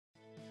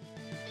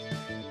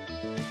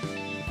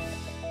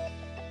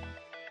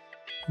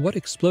What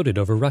exploded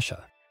over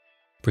Russia?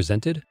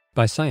 Presented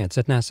by Science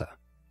at NASA.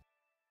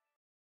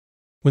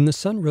 When the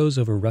sun rose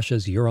over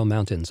Russia's Ural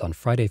Mountains on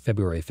Friday,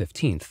 February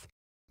 15th,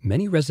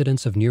 many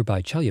residents of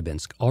nearby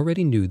Chelyabinsk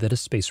already knew that a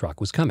space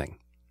rock was coming.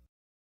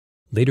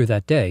 Later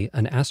that day,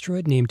 an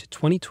asteroid named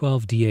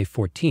 2012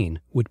 DA14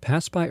 would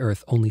pass by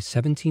Earth only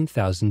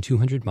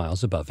 17,200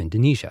 miles above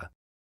Indonesia.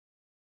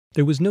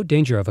 There was no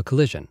danger of a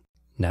collision,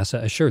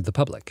 NASA assured the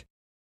public.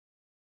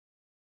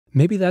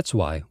 Maybe that's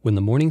why, when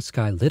the morning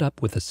sky lit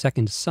up with a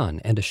second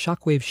sun and a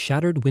shockwave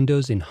shattered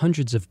windows in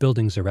hundreds of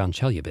buildings around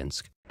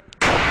Chelyabinsk,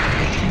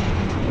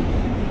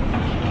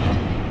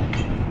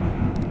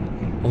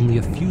 only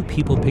a few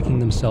people picking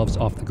themselves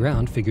off the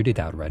ground figured it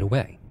out right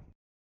away.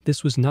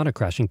 This was not a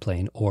crashing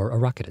plane or a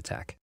rocket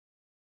attack.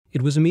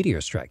 It was a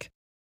meteor strike,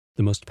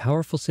 the most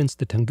powerful since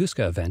the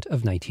Tunguska event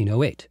of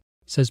 1908,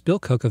 says Bill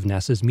Cook of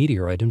NASA's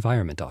Meteoroid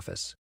Environment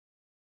Office.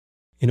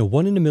 In a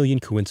one-in-a-million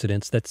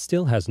coincidence that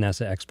still has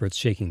NASA experts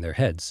shaking their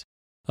heads,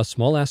 a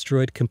small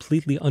asteroid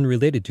completely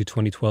unrelated to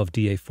 2012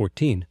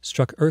 DA14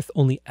 struck Earth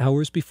only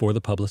hours before the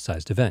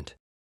publicized event.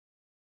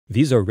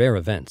 These are rare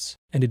events,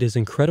 and it is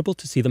incredible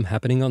to see them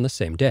happening on the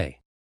same day,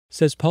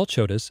 says Paul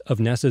Chodas of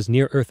NASA's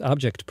Near-Earth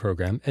Object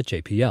Program at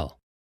JPL.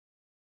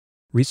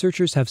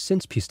 Researchers have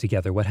since pieced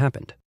together what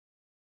happened.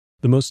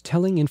 The most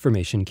telling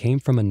information came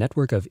from a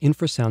network of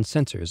infrasound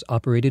sensors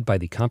operated by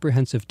the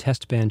Comprehensive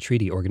Test Ban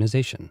Treaty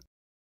Organization.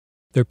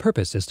 Their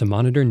purpose is to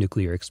monitor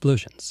nuclear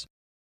explosions.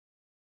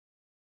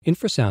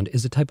 Infrasound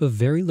is a type of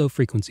very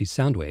low-frequency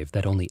sound wave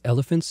that only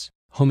elephants,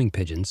 homing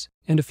pigeons,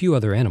 and a few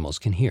other animals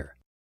can hear.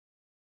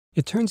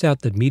 It turns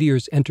out that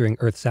meteors entering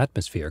Earth's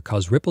atmosphere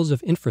cause ripples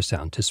of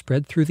infrasound to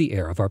spread through the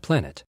air of our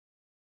planet.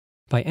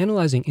 By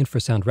analyzing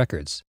infrasound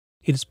records,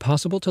 it is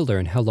possible to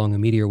learn how long a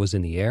meteor was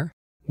in the air,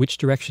 which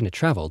direction it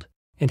traveled,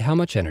 and how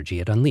much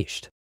energy it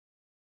unleashed.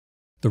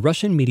 The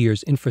Russian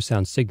meteor's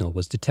infrasound signal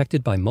was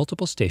detected by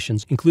multiple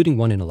stations, including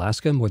one in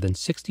Alaska more than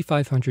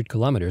 6,500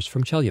 kilometers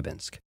from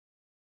Chelyabinsk.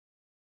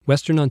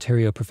 Western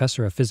Ontario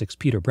professor of physics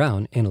Peter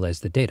Brown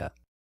analyzed the data.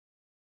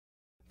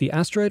 The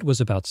asteroid was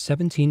about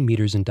 17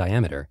 meters in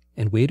diameter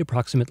and weighed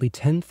approximately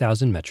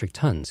 10,000 metric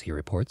tons, he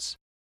reports.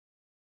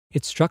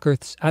 It struck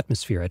Earth's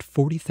atmosphere at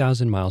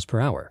 40,000 miles per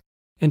hour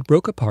and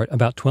broke apart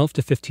about 12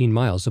 to 15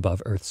 miles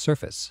above Earth's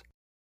surface.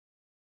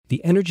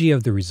 The energy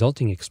of the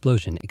resulting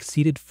explosion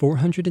exceeded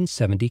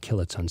 470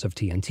 kilotons of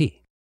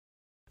TNT.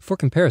 For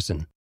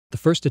comparison, the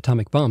first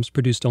atomic bombs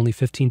produced only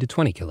 15 to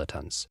 20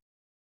 kilotons.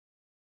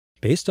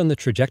 Based on the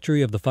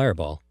trajectory of the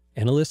fireball,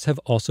 analysts have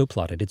also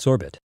plotted its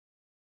orbit.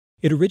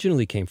 It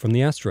originally came from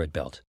the asteroid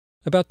belt,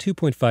 about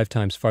 2.5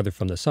 times farther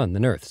from the Sun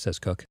than Earth, says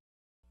Cook.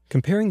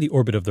 Comparing the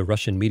orbit of the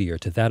Russian meteor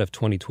to that of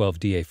 2012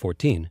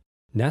 DA14,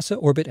 NASA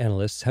orbit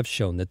analysts have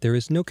shown that there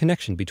is no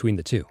connection between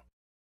the two.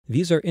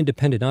 These are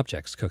independent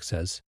objects, Cook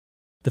says.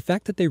 The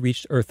fact that they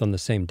reached Earth on the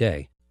same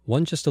day,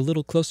 one just a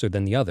little closer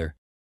than the other,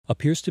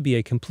 appears to be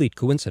a complete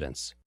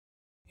coincidence.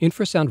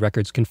 Infrasound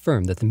records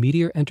confirm that the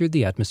meteor entered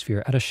the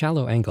atmosphere at a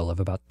shallow angle of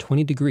about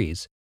 20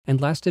 degrees and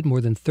lasted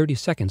more than 30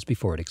 seconds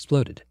before it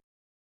exploded.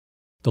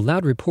 The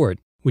loud report,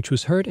 which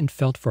was heard and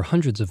felt for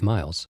hundreds of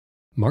miles,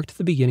 marked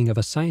the beginning of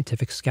a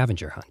scientific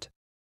scavenger hunt.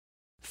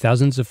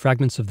 Thousands of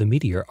fragments of the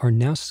meteor are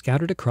now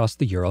scattered across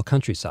the Ural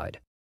countryside,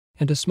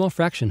 and a small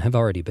fraction have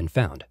already been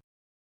found.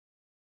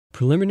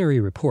 Preliminary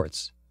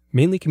reports,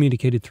 mainly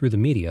communicated through the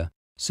media,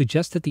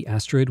 suggest that the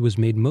asteroid was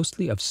made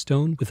mostly of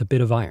stone with a bit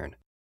of iron.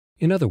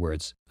 In other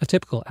words, a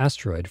typical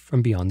asteroid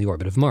from beyond the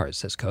orbit of Mars,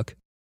 says Cook.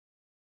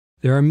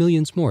 There are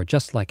millions more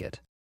just like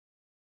it.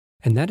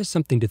 And that is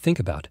something to think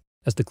about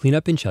as the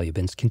cleanup in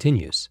Chelyabinsk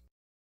continues.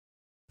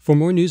 For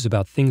more news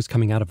about things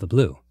coming out of the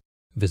blue,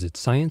 visit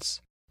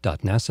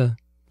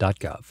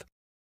science.nasa.gov.